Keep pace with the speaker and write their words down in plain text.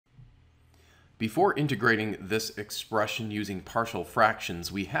Before integrating this expression using partial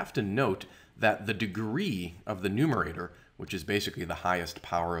fractions, we have to note that the degree of the numerator, which is basically the highest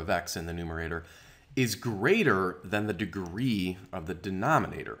power of x in the numerator, is greater than the degree of the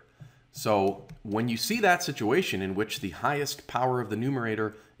denominator. So when you see that situation in which the highest power of the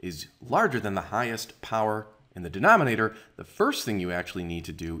numerator is larger than the highest power in the denominator, the first thing you actually need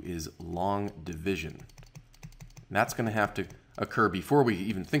to do is long division. And that's going to have to occur before we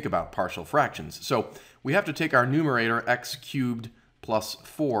even think about partial fractions. So we have to take our numerator, x cubed plus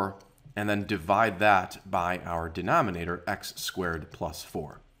 4, and then divide that by our denominator, x squared plus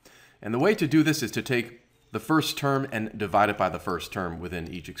 4. And the way to do this is to take the first term and divide it by the first term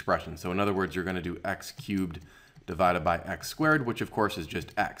within each expression. So in other words, you're going to do x cubed divided by x squared, which of course is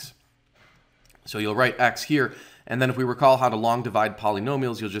just x. So you'll write x here, and then if we recall how to long divide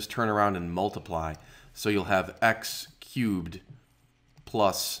polynomials, you'll just turn around and multiply. So you'll have x cubed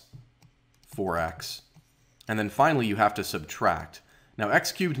plus 4x. And then finally, you have to subtract. Now,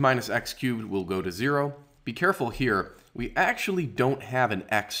 x cubed minus x cubed will go to 0. Be careful here. We actually don't have an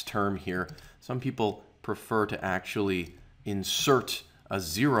x term here. Some people prefer to actually insert a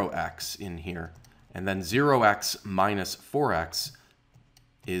 0x in here. And then 0x minus 4x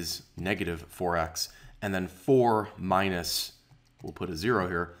is negative 4x. And then 4 minus, we'll put a 0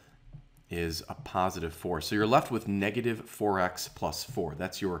 here, is a positive 4. So you're left with negative 4x plus 4.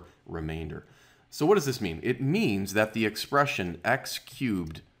 That's your remainder. So what does this mean? It means that the expression x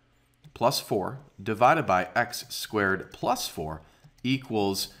cubed plus 4 divided by x squared plus 4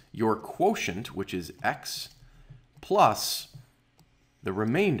 equals your quotient, which is x, plus the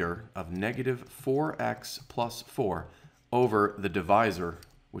remainder of negative 4x plus 4 over the divisor,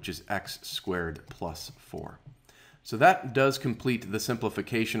 which is x squared plus 4. So that does complete the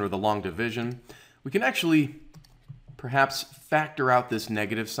simplification or the long division. We can actually perhaps factor out this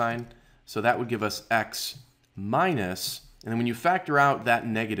negative sign. So that would give us x minus, and then when you factor out that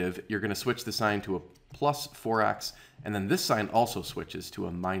negative, you're going to switch the sign to a plus 4x, and then this sign also switches to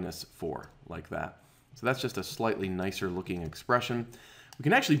a minus 4, like that. So that's just a slightly nicer looking expression. We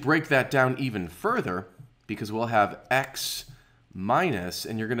can actually break that down even further because we'll have x minus,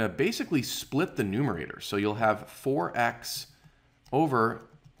 and you're going to basically split the numerator. So you'll have 4x over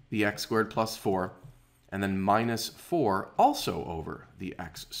the x squared plus 4, and then minus 4 also over the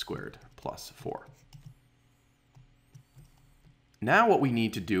x squared plus 4. Now what we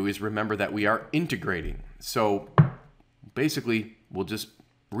need to do is remember that we are integrating. So basically, we'll just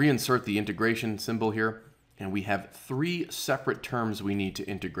reinsert the integration symbol here, and we have 3 separate terms we need to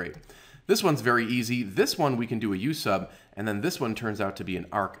integrate. This one's very easy. This one we can do a u sub, and then this one turns out to be an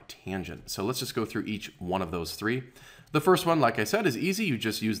arctangent. So let's just go through each one of those 3. The first one, like I said, is easy. You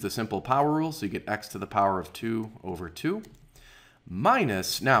just use the simple power rule, so you get x to the power of 2 over 2.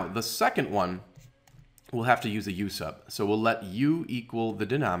 Minus, now the second one, we'll have to use a u sub. So we'll let u equal the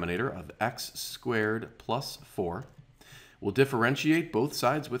denominator of x squared plus 4. We'll differentiate both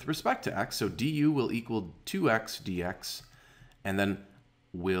sides with respect to x. So du will equal 2x dx, and then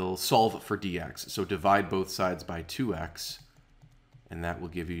we'll solve for dx. So divide both sides by 2x, and that will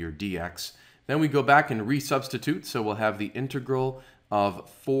give you your dx. Then we go back and resubstitute. So we'll have the integral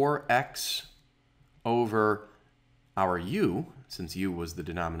of 4x over our u, since u was the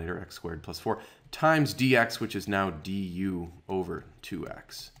denominator, x squared plus 4, times dx, which is now du over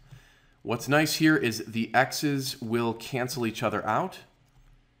 2x. What's nice here is the x's will cancel each other out.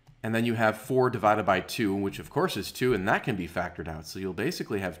 And then you have 4 divided by 2, which of course is 2, and that can be factored out. So you'll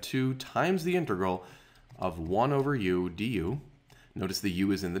basically have 2 times the integral of 1 over u du. Notice the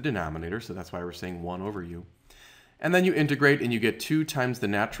u is in the denominator, so that's why we're saying 1 over u. And then you integrate, and you get 2 times the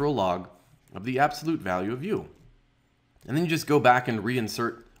natural log of the absolute value of u. And then you just go back and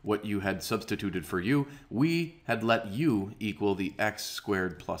reinsert what you had substituted for u. We had let u equal the x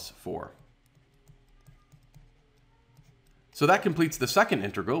squared plus 4. So that completes the second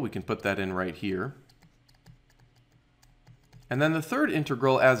integral. We can put that in right here. And then the third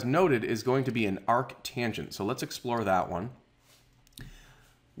integral, as noted, is going to be an arctangent. So let's explore that one.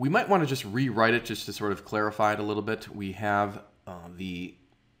 We might want to just rewrite it just to sort of clarify it a little bit. We have the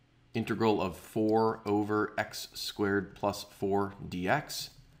integral of 4 over x squared plus 4 dx.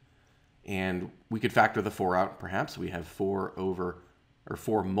 And we could factor the 4 out, perhaps. We have 4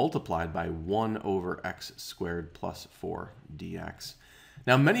 multiplied by 1 over x squared plus 4 dx.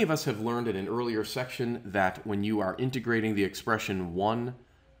 Now, many of us have learned in an earlier section that when you are integrating the expression 1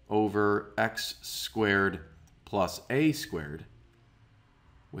 over x squared plus a squared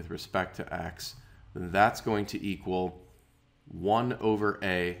with respect to x, then that's going to equal 1 over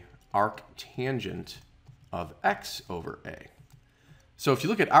a arctangent of x over a. So if you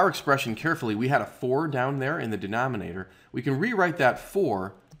look at our expression carefully, we had a 4 down there in the denominator. We can rewrite that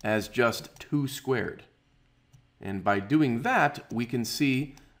 4 as just 2 squared. And by doing that, we can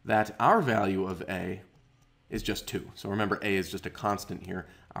see that our value of a is just 2. So remember, a is just a constant here.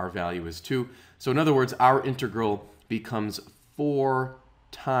 Our value is 2. So in other words, our integral becomes 4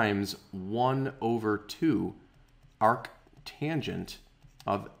 times 1 over 2 arctangent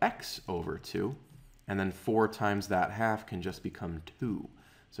of x over 2. And then 4 times that half can just become 2.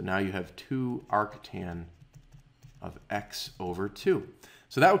 So now you have 2 arctan of x over 2.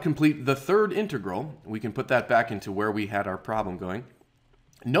 So that would complete the third integral. We can put that back into where we had our problem going.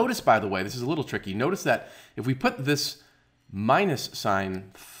 Notice, by the way, this is a little tricky. Notice that if we put this minus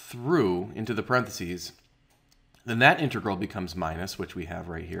sign through into the parentheses, then that integral becomes minus, which we have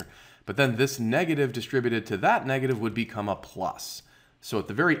right here. But then this negative distributed to that negative would become a plus. So at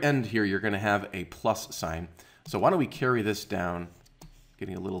the very end here, you're going to have a plus sign. So why don't we carry this down,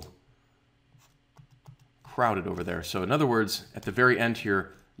 getting a little crowded over there. So in other words, at the very end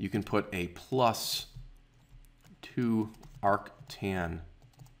here, you can put a plus 2 arctan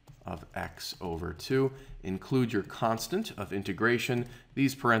of x over 2. Include your constant of integration.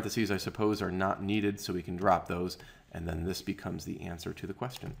 These parentheses, I suppose, are not needed, so we can drop those. And then this becomes the answer to the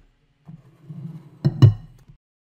question.